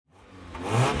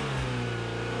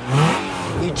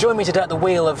you join me today at the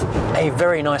wheel of a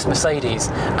very nice Mercedes,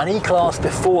 an E-Class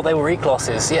before they were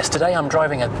E-Classes. Yes, today I'm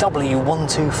driving a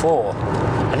W124,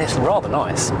 and it's rather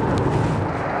nice.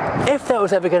 If there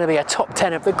was ever going to be a top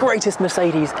 10 of the greatest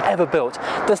Mercedes ever built,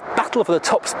 the battle for the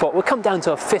top spot would come down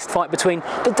to a fist fight between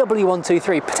the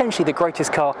W123, potentially the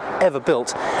greatest car ever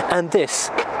built, and this,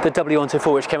 the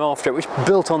W124, which came after it, which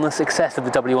built on the success of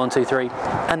the W123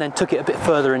 and then took it a bit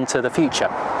further into the future.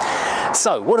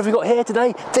 So, what have we got here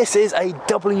today? This is a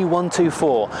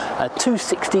W124, a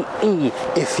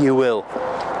 260E, if you will.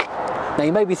 Now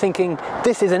you may be thinking,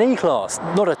 this is an E-Class,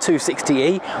 not a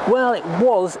 260E. Well, it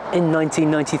was in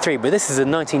 1993, but this is a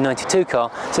 1992 car,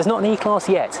 so it's not an E-Class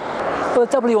yet. Well,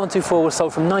 the W124 was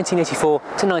sold from 1984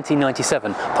 to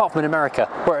 1997, apart from in America,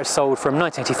 where it was sold from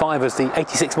 1985 as the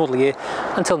 86 model year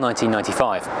until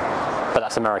 1995. But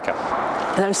that's America.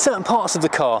 Now in certain parts of the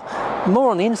car,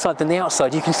 more on the inside than the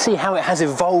outside, you can see how it has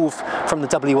evolved from the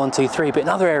W123, but in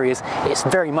other areas it's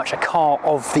very much a car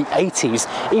of the 80s,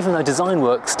 even though design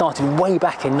work started way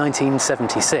back in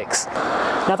 1976.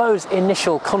 Now those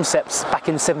initial concepts back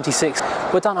in 76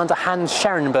 were done under Hans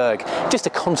Scharenberg, just a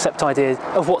concept idea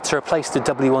of what to replace the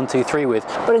W123 with.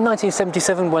 But in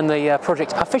 1977, when the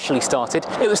project officially started,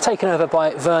 it was taken over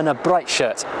by Werner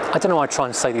Breitscheid. I don't know why I try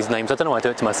and say these names, I don't know why I do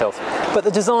it to myself. But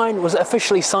the design was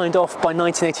officially signed off by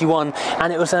 1981,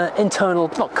 and it was an internal,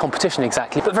 not competition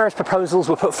exactly, but various proposals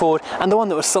were put forward, and the one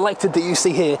that was selected that you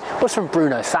see here was from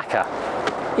Bruno Sacher.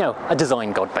 You know, a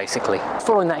design god basically.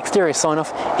 Following that exterior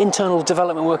sign-off, internal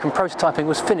development work and prototyping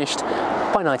was finished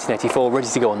by 1984, ready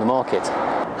to go on the market.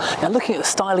 Now looking at the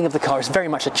styling of the car, it's very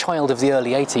much a child of the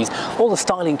early 80s. All the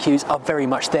styling cues are very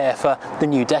much there for the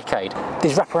new decade.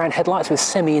 These wraparound headlights with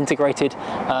semi-integrated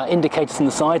indicators on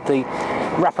the side, the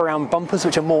wraparound bumpers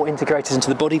which are more integrated into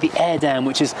the body, the air dam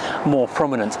which is more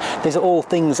prominent. These are all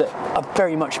things that are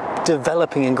very much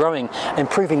developing and growing,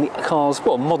 improving the car's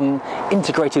modern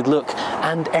integrated look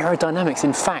and aerodynamics.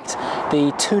 In fact,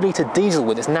 the 2-litre diesel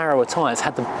with its narrower tyres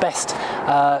had the best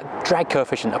drag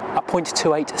coefficient, a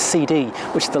 0.28 CD,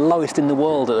 which is the lowest in the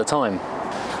world at the time.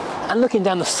 And looking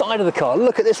down the side of the car,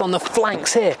 look at this on the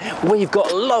flanks here. We've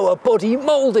got lower body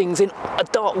mouldings in a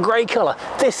dark grey colour.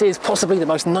 This is possibly the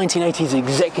most 1980s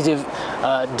executive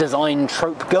design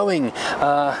trope going.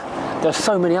 There's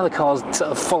so many other cars that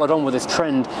have followed on with this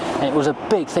trend, and it was a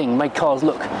big thing, made cars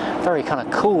look very kind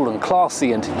of cool and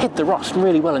classy and hid the rust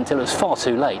really well until it was far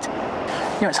too late.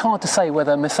 You know, it's hard to say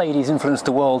whether Mercedes influenced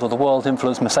the world or the world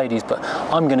influenced Mercedes, but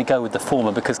I'm going to go with the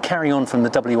former, because carrying on from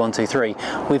the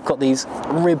W123, we've got these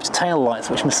ribbed tail lights,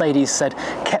 which Mercedes said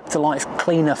kept the lights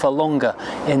cleaner for longer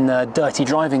in dirty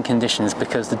driving conditions,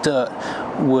 because the dirt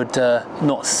would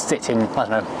not sit in, I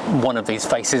don't know, one of these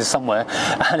faces somewhere,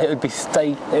 and it would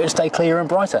stay clearer and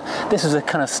brighter. This was a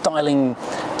kind of styling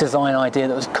design idea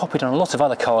that was copied on a lot of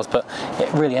other cars, but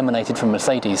it really emanated from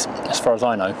Mercedes, as far as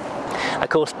I know. Of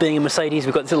course, being a Mercedes,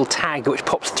 we've got this little tag which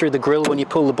pops through the grille when you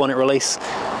pull the bonnet release,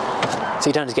 so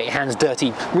you don't have to get your hands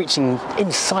dirty reaching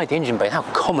inside the engine bay. How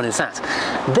common is that?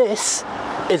 This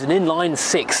is an inline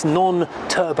 6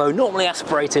 non-turbo, normally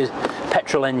aspirated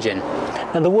petrol engine.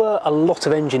 Now there were a lot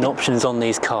of engine options on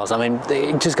these cars. I mean,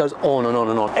 it just goes on and on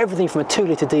and on. Everything from a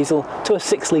 2-litre diesel to a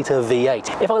 6-litre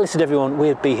V8. If I listed everyone,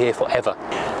 we'd be here forever.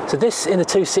 So this in the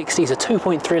 260 is a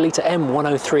 2.3-litre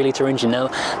M103-litre engine. Now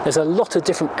there's a lot of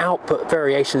different output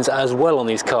variations as well on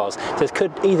these cars. So it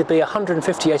could either be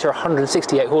 158 or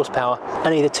 168 horsepower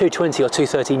and either 220 or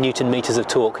 230 newton meters of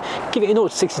torque. Give it a 0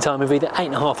 to 60 time of either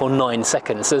 8.5 or 9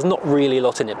 seconds. So there's not really a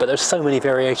lot in it, but there's so many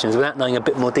variations. Without knowing a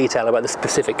bit more detail about the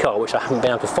specific car, which I haven't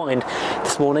been able to find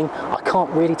this morning, I can't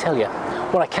really tell you.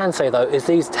 What I can say though is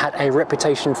these had a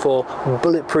reputation for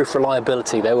bulletproof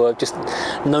reliability. They were just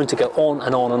known to go on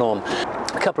and on and on.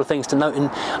 A couple of things to note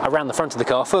around the front of the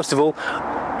car. First of all,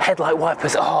 headlight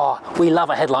wipers. Oh, we love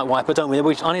a headlight wiper, don't we?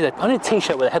 I need a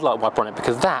t-shirt with a headlight wiper on it,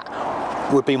 because that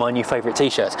would be my new favourite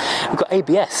t-shirt. We've got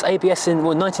ABS. ABS in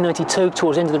 1992,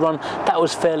 towards the end of the run, that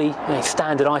was fairly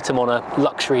standard item on a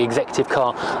luxury executive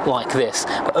car like this.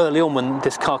 But early on, when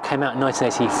this car came out in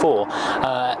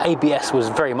 1984, ABS was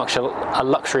very much a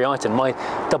luxury item. My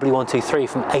W123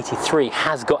 from 83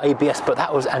 has got ABS, but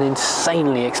that was an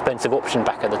insanely expensive option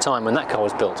back at the time when that car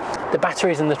was built. The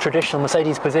battery is in the traditional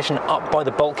Mercedes position up by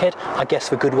the bulkhead, I guess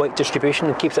for good weight distribution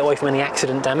and keeps it away from any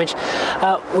accident damage.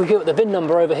 We've got the VIN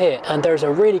number over here, and there's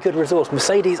a really good resource.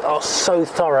 Mercedes are so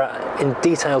thorough and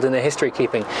detailed in their history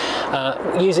keeping.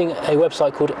 Using a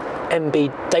website called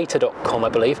mbdata.com, I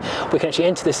believe, we can actually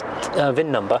enter this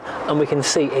VIN number and we can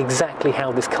see exactly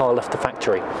how this car left the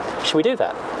factory. Should we do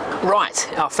that? Right,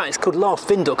 in fact it's called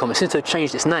lastVin.com. It seems to have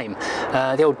changed its name.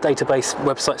 The old database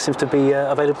website seems to be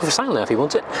available for sale now if you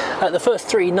want it. The first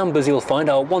three numbers you'll find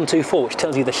are 124, which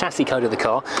tells you the chassis code of the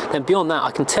car. Then beyond that,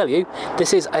 I can tell you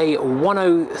this is a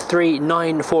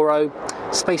 103940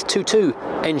 space 22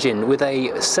 engine with a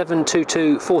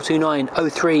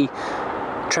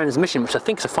 722-429-03 transmission, which I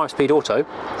think is a 5-speed auto.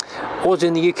 Ordered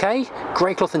in the UK,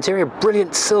 grey cloth interior,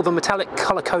 brilliant silver metallic,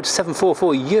 colour code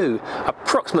 744U,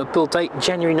 approximate build date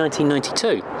January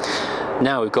 1992.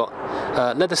 Now we've got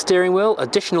leather steering wheel,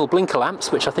 additional blinker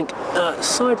lamps, which I think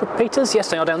side repeaters, yes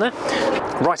they are down there.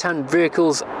 Right-hand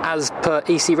vehicles as per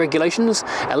EC regulations,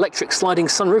 electric sliding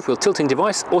sunroof with tilting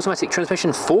device, automatic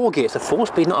transmission, 4 gears, a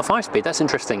 4-speed, not a 5-speed, that's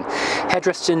interesting.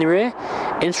 Headrests in the rear,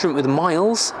 instrument with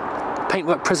miles,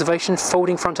 paintwork preservation,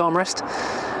 folding front armrest,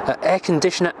 air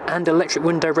conditioner and electric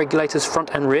window regulators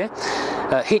front and rear,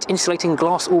 heat insulating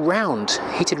glass all round,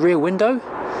 heated rear window,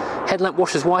 headlamp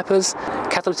washers, wipers,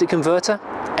 catalytic converter,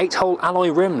 8-hole alloy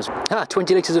rims,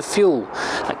 20 litres of fuel.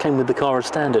 That came with the car as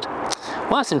standard.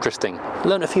 Well, that's interesting.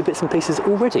 Learned a few bits and pieces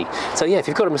already. So yeah, if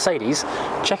you've got a Mercedes,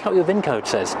 check out what your VIN code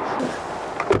says.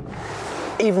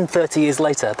 Even 30 years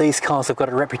later, these cars have got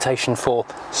a reputation for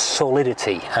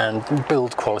solidity and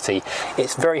build quality.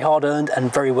 It's very hard earned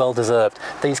and very well deserved.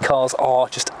 These cars are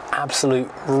just absolute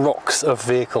rocks of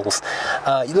vehicles.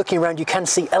 Looking around, you can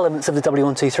see elements of the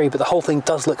W123, but the whole thing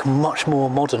does look much more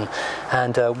modern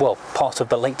and, well, part of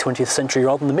the late 20th century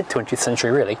rather than the mid 20th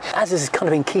century, really. As this is kind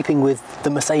of in keeping with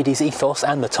the Mercedes ethos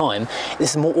and the time,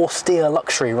 this is more austere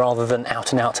luxury rather than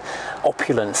out and out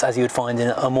opulence as you would find in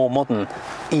a more modern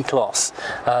E-Class.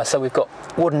 So we've got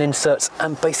wooden inserts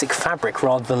and basic fabric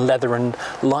rather than leather and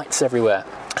lights everywhere.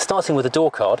 Starting with the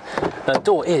door card, the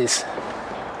door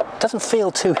doesn't feel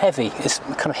too heavy. It's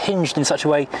kind of hinged in such a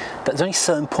way that there's only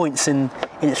certain points in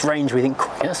its range where you think,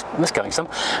 yes, that's going some,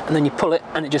 and then you pull it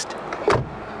and it just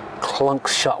clunks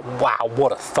shut. Wow,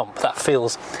 what a thump. It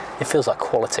feels like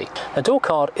quality. The door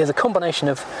card is a combination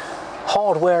of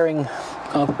hard-wearing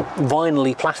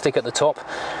vinyl-y plastic at the top,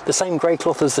 the same grey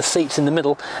cloth as the seats in the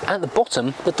middle, and at the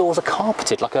bottom the doors are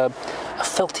carpeted like a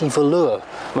felty velour,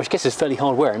 which I guess is fairly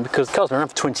hard wearing because the car's been around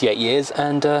for 28 years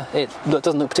and it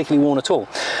doesn't look particularly worn at all.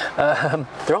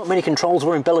 There aren't many controls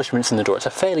or embellishments in the door. It's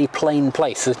a fairly plain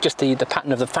place. It's just the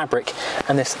pattern of the fabric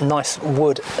and this nice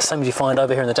wood, same as you find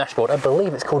over here in the dashboard. I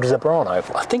believe it's called Zebrano.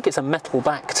 I think it's a metal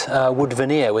backed wood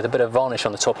veneer with a bit of varnish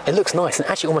on the top. It looks nice and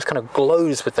actually almost kind of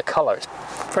glows with the colour. It's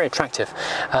very attractive.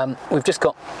 We've just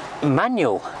got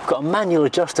manual. We've got a manual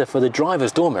adjuster for the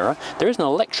driver's door mirror. There is an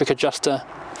electric adjuster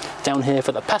down here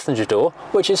for the passenger door,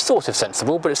 which is sort of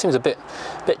sensible, but it seems a bit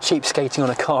cheapskating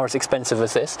on a car as expensive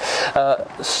as this.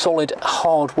 Solid,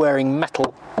 hard-wearing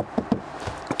metal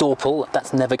door pull,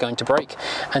 that's never going to break.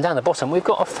 And down the bottom we've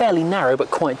got a fairly narrow but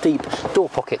quite deep door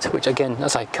pocket, which again,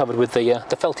 as I covered with the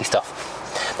felty stuff.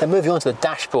 Then moving on to the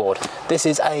dashboard, this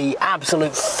is a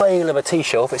absolute fail of a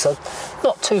T-shelf. It's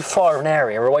not too far of an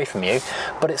area away from you,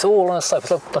 but it's all on a slope.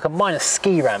 It's like a minor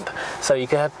ski ramp, so you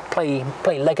can play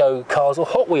Lego cars or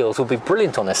Hot Wheels would be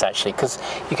brilliant on this actually, because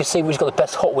you can see we've got the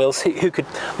best Hot Wheels who could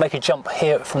make a jump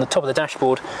here from the top of the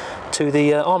dashboard to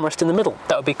the armrest in the middle.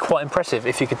 That would be quite impressive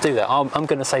if you could do that. I'm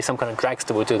going to say some kind of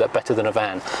dragster would do that better than a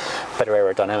van. Better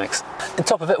aerodynamics. On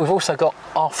top of it, we've also got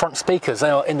our front speakers. They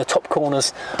are in the top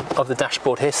corners of the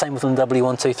dashboard here, same as on the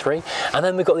W123. And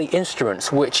then we've got the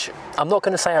instruments, which I'm not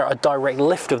going to say are a direct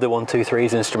lift of the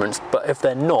 123's instruments, but if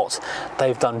they're not,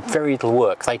 they've done very little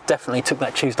work. They definitely took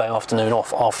that Tuesday afternoon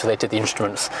off after they did the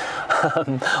instruments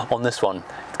on this one,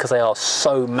 because they are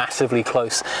so massively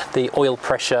close. The oil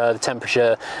pressure, the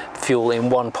temperature, fuel in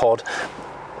one pod,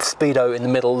 speedo in the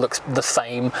middle looks the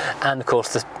same, and of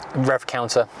course the rev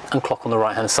counter and clock on the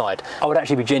right hand side. I would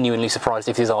actually be genuinely surprised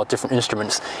if these are different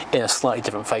instruments in a slightly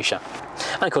different fascia.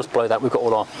 And of course below that we've got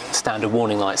all our standard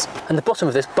warning lights. And the bottom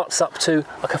of this butts up to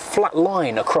like a flat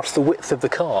line across the width of the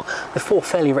car with 4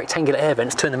 fairly rectangular air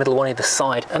vents, 2 in the middle, 1 either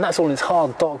side, and that's all in this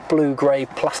hard dark blue grey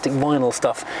plastic vinyl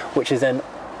stuff, which is then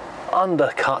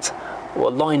undercut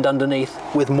or lined underneath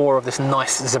with more of this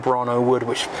nice Zebrano wood,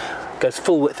 which goes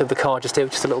full width of the car just here,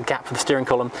 just a little gap for the steering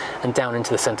column and down into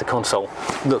the center console.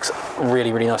 Looks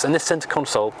really, really nice. And this center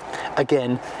console,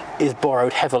 again, is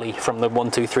borrowed heavily from the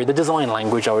 123, the design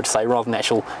language, I would say, rather than the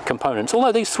actual components.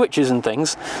 Although these switches and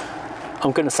things,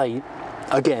 I'm going to say,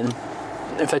 again,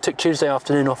 if they took Tuesday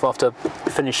afternoon off after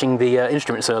finishing the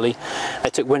instruments early,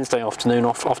 they took Wednesday afternoon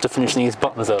off after finishing these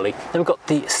buttons early. Then we've got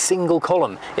the single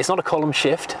column. It's not a column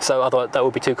shift, so otherwise that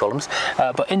would be 2 columns,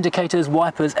 but indicators,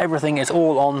 wipers, everything is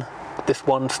all on this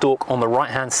one stalk on the right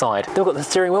hand side. Then we've got the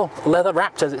steering wheel, leather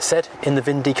wrapped as it said in the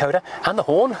VIN decoder, and the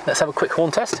horn. Let's have a quick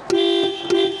horn test.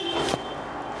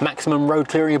 maximum road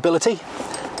clearing ability.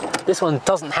 This one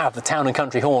doesn't have the town and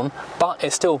country horn, but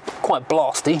it's still quite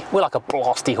blasty. We like a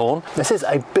blasty horn. This is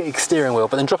a big steering wheel,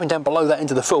 but then dropping down below that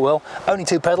into the footwell, only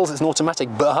 2 pedals, it's an automatic,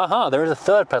 but haha, there is a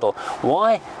 3rd pedal.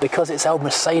 Why? Because it's our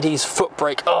Mercedes foot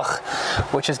brake,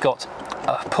 which has got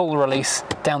a pull release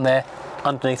down there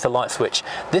underneath the light switch.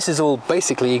 This is all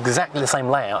basically exactly the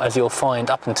same layout as you'll find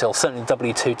up until certainly the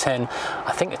W210,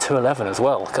 I think the 211 as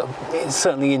well. It's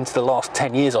certainly into the last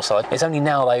 10 years or so. It's only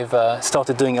now they've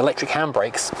started doing electric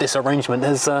handbrakes. This arrangement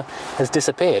has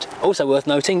disappeared. Also worth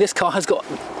noting, this car has got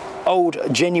old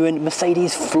genuine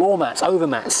Mercedes floor mats,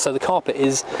 overmats, so the carpet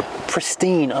is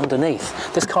pristine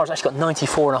underneath. This car has actually got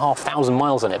 94,500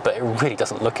 miles on it, but it really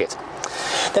doesn't look it.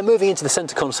 Then moving into the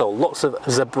centre console, lots of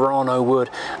Zebrano wood,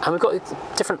 and we've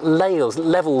got different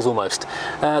levels almost.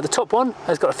 The top one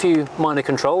has got a few minor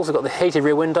controls. We've got the heated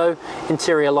rear window,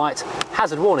 interior light,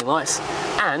 hazard warning lights,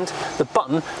 and the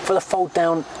button for the fold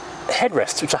down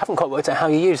headrests, which I haven't quite worked out how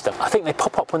you use them. I think they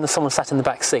pop up when someone sat in the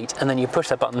back seat, and then you push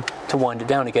that button to wind it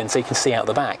down again so you can see out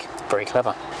the back. Very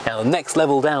clever. Now the next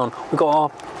level down, we've got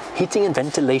our heating and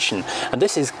ventilation, and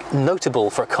this is notable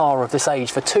for a car of this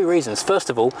age for 2 reasons. First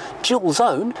of all, dual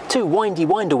zone, 2 windy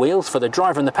winder wheels for the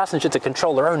driver and the passenger to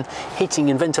control their own heating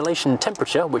and ventilation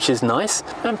temperature, which is nice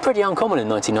and pretty uncommon in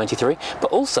 1993.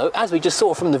 But also, as we just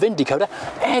saw from the VIN decoder,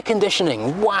 air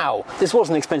conditioning. Wow, this was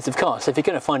an expensive car, so if you're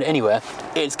going to find it anywhere,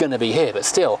 it's going to be here. But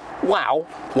still, wow,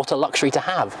 what a luxury to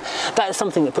have. That is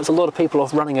something that puts a lot of people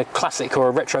off running a classic or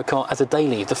a retro car as a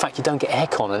daily. The fact you don't get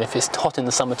aircon, and if it's hot in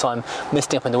the summertime,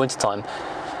 misting up in the wintertime,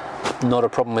 not a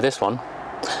problem with this one.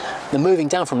 Then moving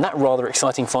down from that rather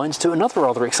exciting find to another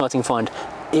rather exciting find,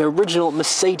 the original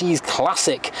Mercedes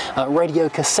classic radio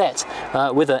cassette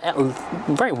with a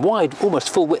very wide,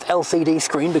 almost full width LCD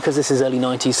screen, because this is early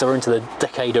 90s, so we're into the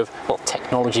decade of, well,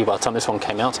 technology by the time this one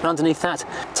came out. And underneath that,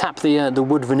 tap the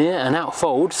wood veneer, and out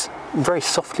folds, very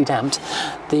softly damped,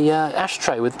 the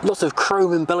ashtray with lots of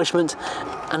chrome embellishment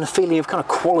and a feeling of kind of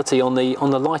quality on the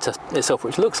lighter itself,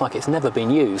 which looks like it's never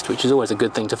been used, which is always a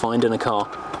good thing to find in a car.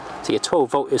 So your 12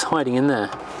 volt is hiding in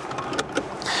there.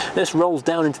 This rolls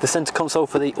down into the centre console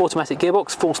for the automatic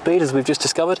gearbox, 4-speed as we've just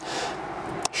discovered.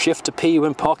 Shift to P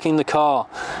when parking the car.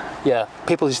 Yeah,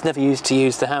 people just never used to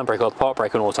use the handbrake or the park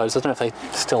brake on autos. I don't know if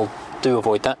they still do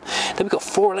avoid that. Then we've got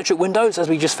 4 electric windows, as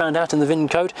we just found out in the VIN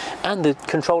code, and the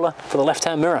controller for the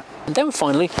left-hand mirror. And then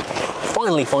finally,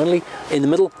 in the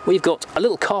middle, we've got a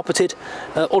little carpeted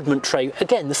oddment tray.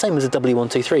 Again, the same as the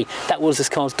W123. That was this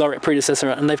car's direct predecessor,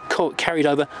 and they've carried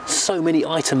over so many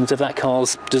items of that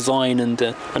car's design and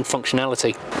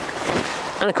functionality.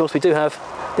 And of course, we do have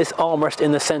this armrest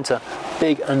in the centre,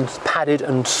 big and padded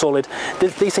and solid.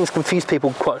 These things confuse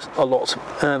people quite a lot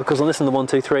because on this and the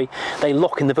 123, they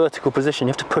lock in the vertical position. You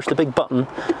have to push the big button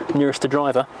nearest the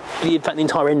driver. In fact, the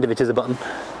entire end of it is a button,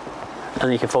 and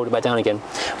then you can fold it back down again.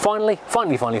 Finally,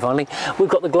 we've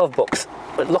got the glove box,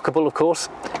 lockable of course,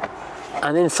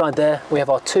 and inside there we have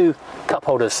our 2 cup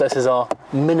holders. So this is our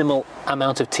minimal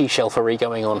amount of T-shelfery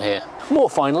going on here. More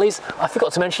finalies, I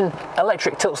forgot to mention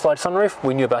electric tilt slide sunroof.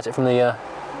 We knew about it from the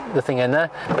thing in there.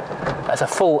 That's a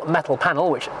full metal panel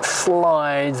which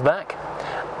slides back,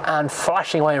 and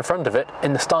flashing away in front of it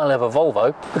in the style of a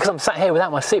Volvo. Because I'm sat here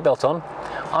without my seatbelt on,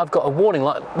 I've got a warning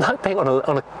light like being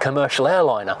on a commercial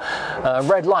airliner.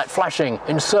 Red light flashing,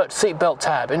 insert seatbelt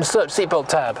tab, insert seatbelt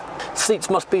tab. Seats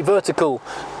must be vertical,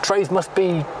 trays must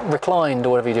be reclined, or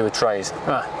whatever you do with trays.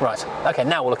 Right, okay,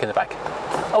 now we'll look in the back.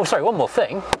 Oh, sorry, one more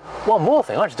thing,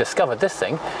 I just discovered this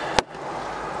thing.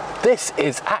 This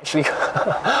is actually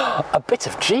a bit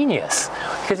of genius,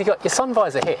 because you've got your sun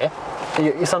visor here, and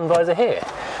your sun visor here.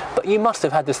 But you must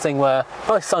have had this thing where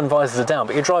both sun visors are down,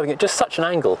 but you're driving at just such an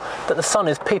angle that the sun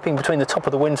is peeping between the top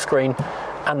of the windscreen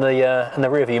and the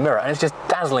rear view mirror, and it's just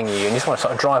dazzling you, and you just want to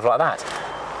sort of drive like that.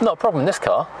 Not a problem in this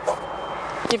car.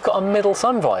 You've got a middle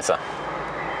sun visor.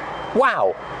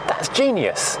 Wow, that's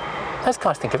genius. Those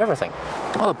guys think of everything.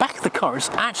 Well, the back of the car is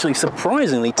actually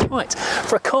surprisingly tight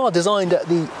for a car designed at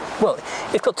the, well,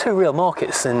 it's got 2 real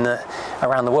markets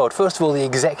around the world. First of all, the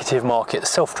executive market, the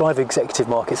self-drive executive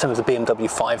market, some of the BMW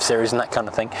 5 Series and that kind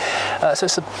of thing. So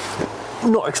it's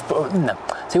no.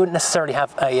 So you wouldn't necessarily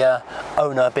have a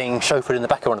owner being chauffeured in the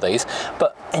back of one of these,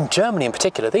 but in Germany in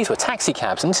particular, these were taxi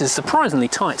cabs, and this is surprisingly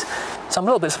tight. So I'm a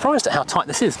little bit surprised at how tight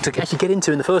this is to actually get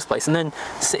into in the first place, and then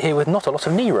sit here with not a lot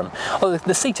of knee room. Although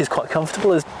the seat is quite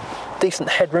comfortable, there's decent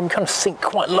headroom, kind of sink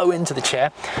quite low into the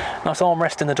chair. Nice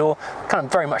armrest in the door, kind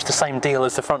of very much the same deal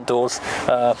as the front doors.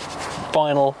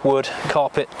 Vinyl, wood,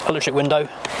 carpet, electric window,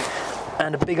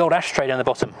 and a big old ashtray down the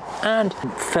bottom, and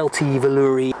felty,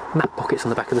 velour-y map pockets on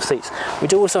the back of the seats. We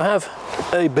do also have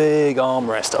a big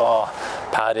armrest. Oh,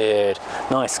 padded,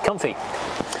 nice, comfy.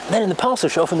 Then in the parcel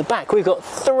shelf in the back, we've got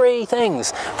 3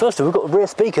 things. First of all, we've got rear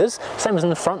speakers, same as in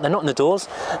the front. They're not in the doors;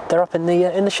 they're up in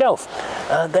the shelf.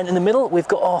 Then in the middle, we've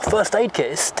got our first aid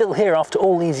kit. It's still here after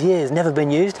all these years, never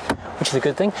been used, which is a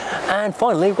good thing. And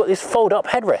finally, we've got these fold-up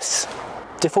headrests.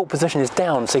 Default position is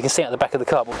down, so you can see out the back of the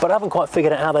car. But I haven't quite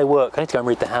figured out how they work. I need to go and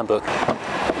read the handbook.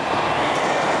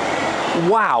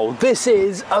 Wow, this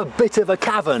is a bit of a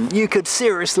cavern. You could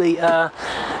seriously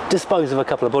dispose of a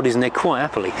couple of bodies in there quite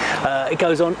happily. It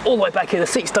goes on all the way back here. The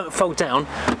seats don't fold down,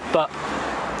 but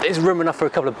there's room enough for a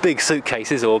couple of big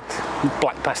suitcases or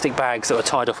black plastic bags that are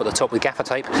tied off at the top with gaffer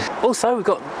tape. Also, we've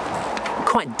got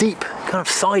quite deep kind of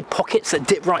side pockets that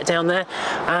dip right down there,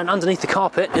 and underneath the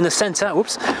carpet in the centre,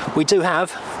 whoops, we do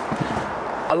have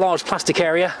a large plastic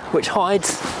area which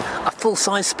hides a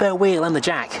full-size spare wheel and the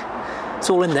jack. It's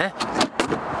all in there.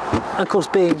 And of course,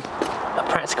 being a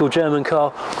practical German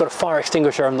car, we've got a fire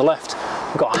extinguisher on the left,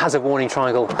 we've got a hazard warning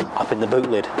triangle up in the boot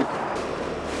lid.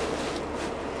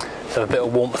 So a bit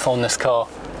of warmth on this car.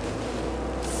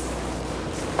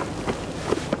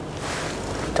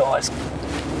 It's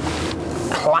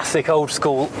classic old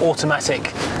school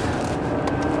automatic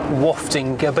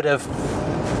wafting, a bit of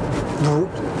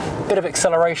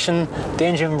acceleration, the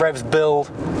engine revs build,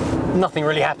 nothing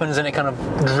really happens and it kind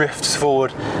of drifts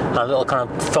forward, and a little kind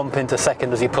of thump into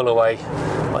second as you pull away.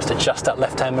 Must adjust that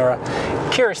left-hand mirror.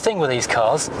 Curious thing with these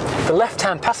cars, the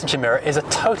left-hand passenger mirror is a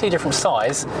totally different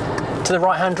size to the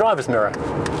right-hand driver's mirror.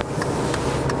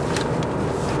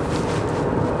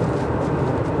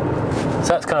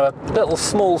 So that's kind of a little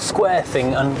small square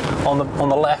thing on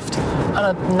the left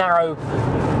and a narrow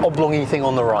oblongy thing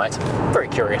on the right. Very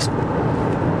curious.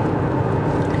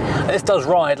 This does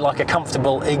ride like a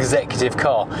comfortable executive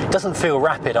car. It doesn't feel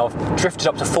rapid. I've drifted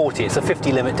up to 40, it's a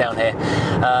 50 limit down here.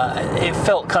 It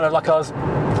felt kind of like I was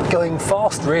going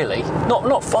fast really.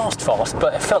 Not fast,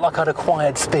 but it felt like I'd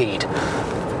acquired speed.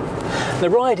 The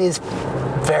ride is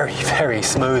very, very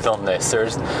smooth on this.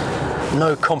 There's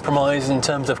no compromise in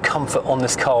terms of comfort on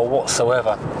this car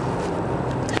whatsoever.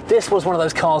 This was one of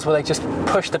those cars where they just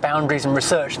pushed the boundaries in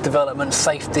research, development,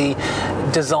 safety,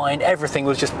 design, everything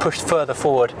was just pushed further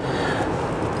forward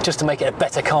just to make it a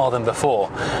better car than before.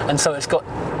 And so it's got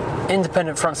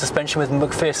independent front suspension with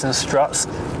McPherson struts.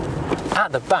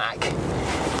 At the back,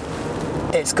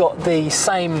 it's got the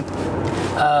same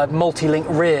multi-link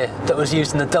rear that was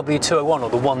used in the W201 or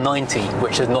the 190,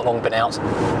 which has not long been out,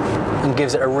 and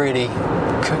gives it a really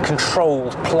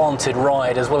controlled, planted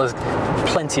ride as well as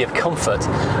plenty of comfort.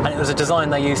 And it was a design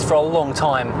they used for a long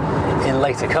time in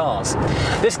later cars.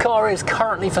 This car is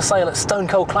currently for sale at Stone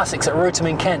Cold Classics at Rootham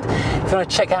in Kent. If you want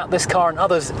to check out this car and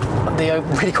others, the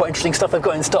really quite interesting stuff they've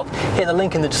got in stock, hit the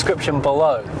link in the description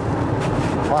below.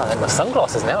 Wow, they're my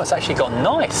sunglasses now. It's actually got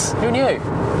nice. Who knew?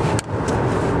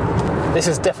 This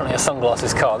is definitely a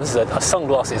sunglasses car. This is a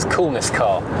sunglasses coolness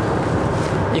car.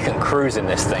 You can cruise in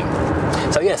this thing.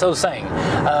 So yes, I was saying,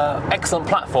 excellent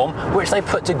platform, which they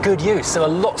put to good use. There are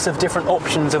lots of different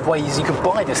options of ways you could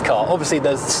buy this car. Obviously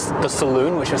there's the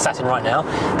saloon, which we're sat in right now.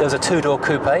 There's a 2-door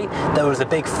coupe. There was a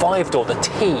big 5-door, the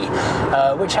T,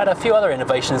 which had a few other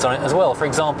innovations on it as well. For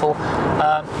example,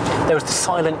 there was the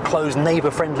silent, closed,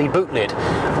 neighbour-friendly boot lid,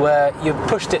 where you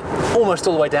pushed it almost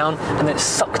all the way down and then it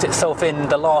sucked itself in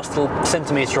the last little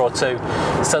centimetre or two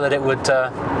so that it would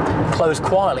close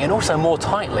quietly and also more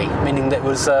tightly, meaning there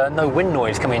was no wind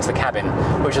noise coming into the cabin,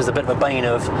 which is a bit of a bane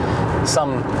of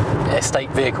some estate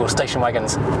vehicles, station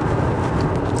wagons.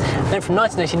 Then from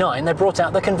 1989 they brought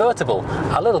out the convertible,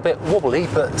 a little bit wobbly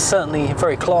but certainly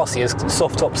very classy as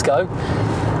soft tops go.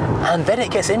 And then it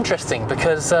gets interesting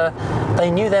because they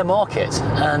knew their market,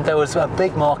 and there was a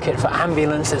big market for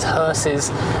ambulances, hearses,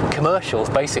 commercials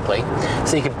basically.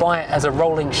 So you could buy it as a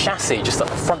rolling chassis, just like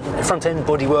the front end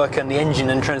bodywork and the engine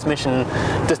and transmission,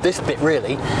 just this bit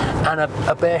really, and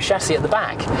a bare chassis at the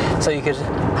back. So you could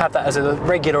have that as a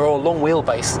regular or long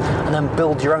wheelbase and then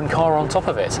build your own car on top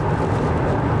of it.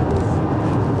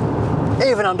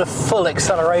 Even under full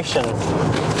acceleration,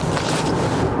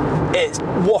 it's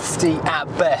wafty at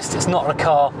best. It's not a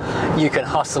car you can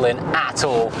hustle in at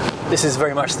all. This is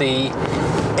very much the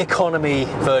economy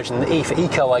version, the E for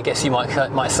eco, I guess you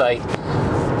might say.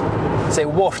 So it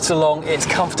wafts along, it's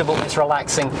comfortable, it's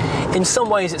relaxing. In some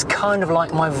ways it's kind of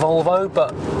like my Volvo,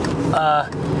 but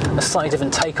a slightly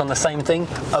different take on the same thing.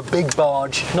 A big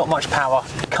barge, not much power,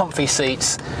 comfy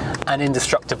seats, and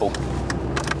indestructible.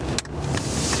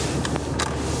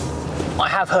 I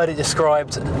have heard it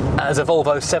described as a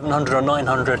Volvo 700 or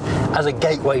 900 as a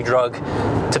gateway drug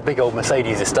to big old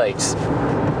Mercedes estates,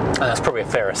 and that's probably a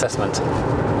fair assessment.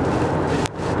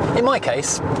 In my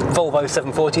case, Volvo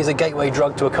 740 is a gateway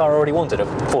drug to a car I already wanted,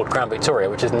 a Ford Crown Victoria,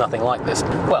 which is nothing like this.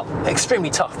 Well, extremely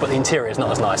tough, but the interior is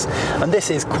not as nice. And this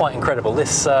is quite incredible.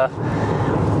 This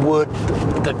wood,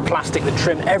 the plastic, the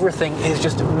trim, everything is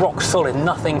just rock solid.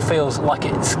 Nothing feels like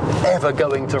it's ever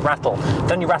going to rattle.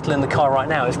 The only rattle in the car right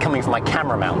now is coming from my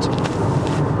camera mount.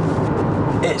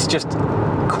 It's just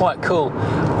quite cool.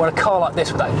 When a car like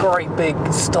this with that great big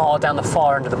star down the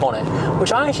far end of the bonnet,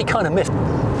 which I actually kind of missed.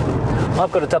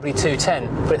 I've got a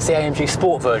W210, but it's the AMG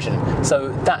Sport version,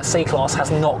 so that C-Class has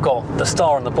not got the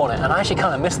star on the bonnet, and I actually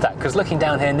kind of missed that, because looking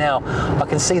down here now, I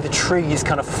can see the trees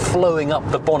kind of flowing up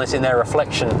the bonnet in their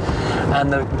reflection, and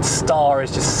the star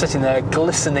is just sitting there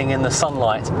glistening in the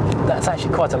sunlight. That's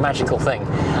actually quite a magical thing.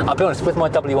 I'll be honest, with my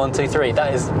W123,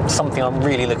 that is something I'm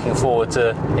really looking forward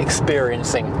to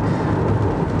experiencing.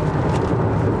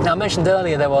 Now, I mentioned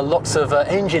earlier there were lots of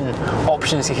engine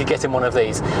options you could get in one of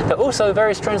these. There were also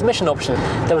various transmission options.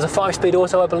 There was a 5-speed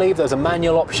auto, I believe. There was a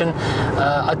manual option.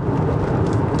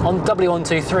 On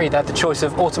W123, they had the choice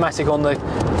of automatic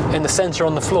in the centre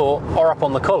on the floor or up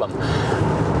on the column.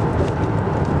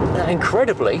 Now,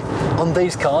 incredibly, on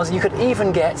these cars, you could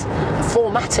even get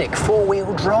 4MATIC,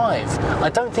 4-wheel drive.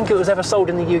 I don't think it was ever sold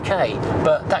in the UK,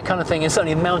 but that kind of thing, and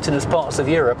certainly in mountainous parts of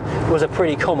Europe, was a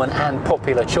pretty common and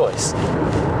popular choice.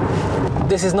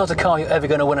 This is not a car you're ever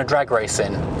going to win a drag race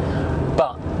in,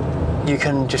 but you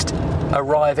can just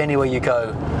arrive anywhere you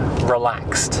go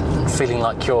relaxed and feeling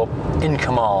like you're in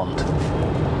command.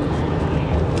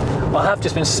 I have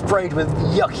just been sprayed with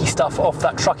yucky stuff off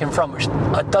that truck in front, which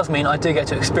does mean I do get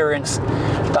to experience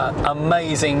that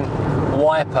amazing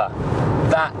wiper.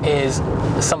 That is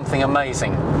something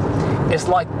amazing. It's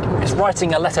like it's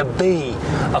writing a letter B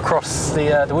across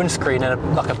the windscreen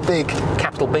and like a big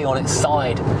capital B on its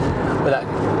side with that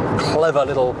clever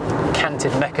little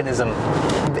canted mechanism.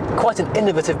 Quite an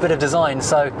innovative bit of design.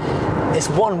 So it's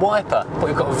one wiper, but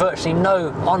we've got virtually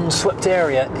no unswept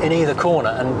area in either corner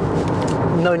and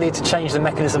no need to change the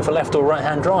mechanism for left or right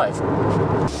hand drive.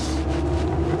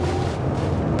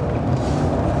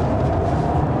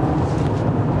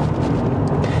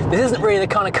 This isn't really the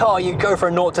kind of car you'd go for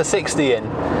a 0 to 60 in,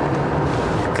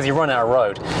 because you run out of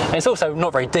road. And it's also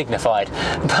not very dignified,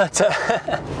 but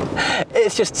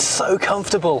it's just so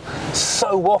comfortable,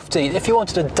 so wafty. If you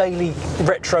wanted a daily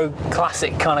retro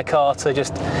classic kind of car to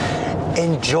just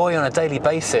enjoy on a daily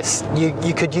basis,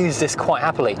 you could use this quite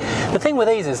happily. The thing with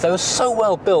these is they were so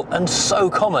well built and so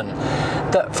common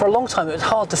that for a long time it was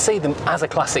hard to see them as a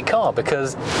classic car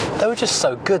because they were just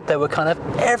so good. They were kind of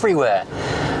everywhere.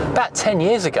 About 10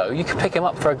 years ago, you could pick them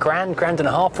up for £1,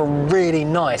 £1.50 for a really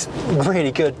nice,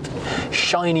 really good,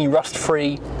 shiny,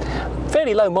 rust-free,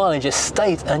 fairly low mileage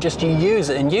estate, and just you use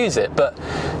it and use it. But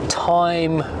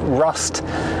time, rust,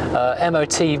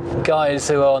 MOT guys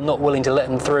who are not willing to let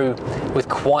them through with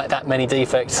quite that many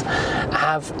defects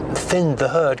have thinned the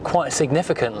herd quite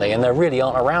significantly, and they really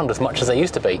aren't around as much as they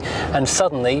used to be. And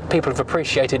suddenly people have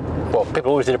appreciated, well,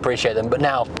 people always did appreciate them, but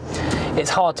now it's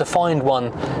hard to find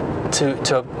one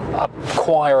to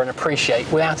acquire and appreciate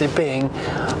without it being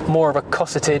more of a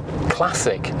cosseted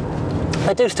classic.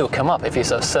 They do still come up. If you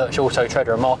sort of search Auto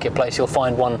Trader or Marketplace, you'll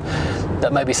find one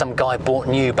that maybe some guy bought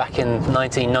new back in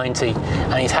 1990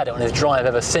 and he's had it on his drive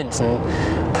ever since and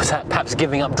perhaps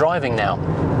giving up driving now.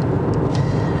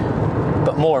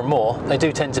 But more and more, they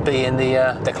do tend to be in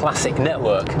the classic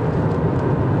network,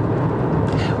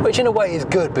 which in a way is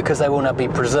good because they will now be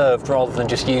preserved rather than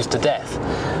just used to death.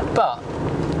 But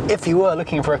if you were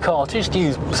looking for a car to just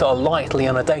use sort of lightly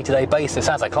on a day-to-day basis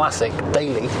as a classic,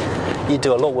 daily, you'd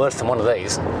do a lot worse than one of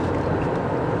these.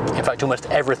 In fact, almost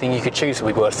everything you could choose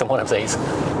would be worse than one of these.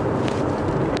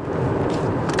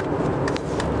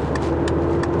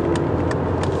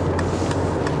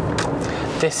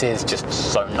 This is just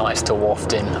so nice to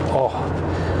waft in. Oh,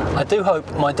 I do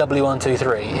hope my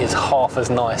W123 is half as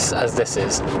nice as this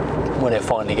is when it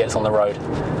finally gets on the road.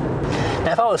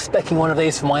 Now, if I was speccing one of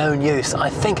these for my own use, I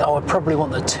think I would probably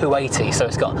want the 280, so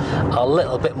it's got a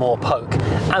little bit more poke.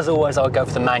 As always, I would go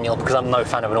for the manual because I'm no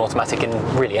fan of an automatic in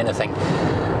really anything.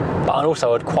 But I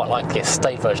would quite like the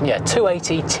estate version. Yeah,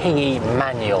 280 TE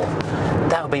manual.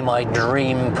 That would be my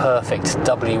dream perfect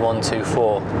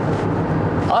W124.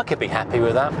 I could be happy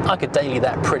with that. I could daily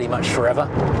that pretty much forever.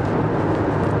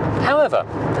 However,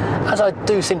 as I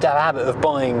do seem to have a habit of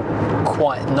buying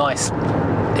quite nice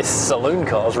saloon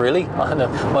cars, really, I don't know,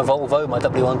 my Volvo, my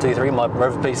W123, my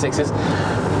Rover P6s,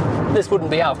 this wouldn't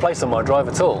be out of place on my drive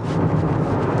at all.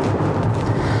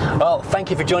 Well, thank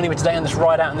you for joining me today on this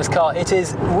ride out in this car. It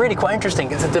is really quite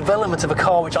interesting. It's a development of a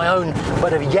car which I own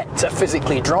but have yet to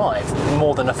physically drive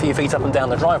more than a few feet up and down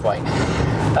the driveway.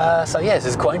 So yeah, this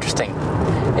is quite interesting.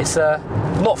 It's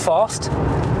not fast,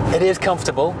 it is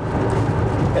comfortable.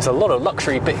 There's a lot of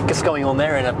luxury bits going on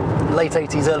there in a late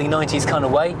 80s, early 90s kind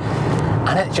of way,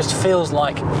 and it just feels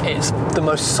like it's the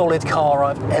most solid car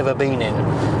I've ever been in.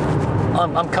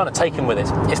 I'm kind of taken with it.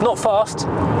 It's not fast,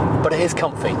 but it is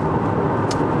comfy.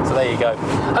 So there you go.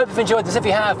 Hope you've enjoyed this. If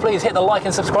you have, please hit the like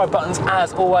and subscribe buttons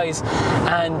as always,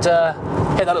 and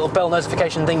hit that little bell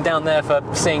notification thing down there for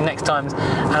seeing next time,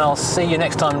 and I'll see you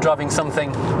next time driving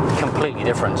something completely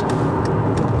different.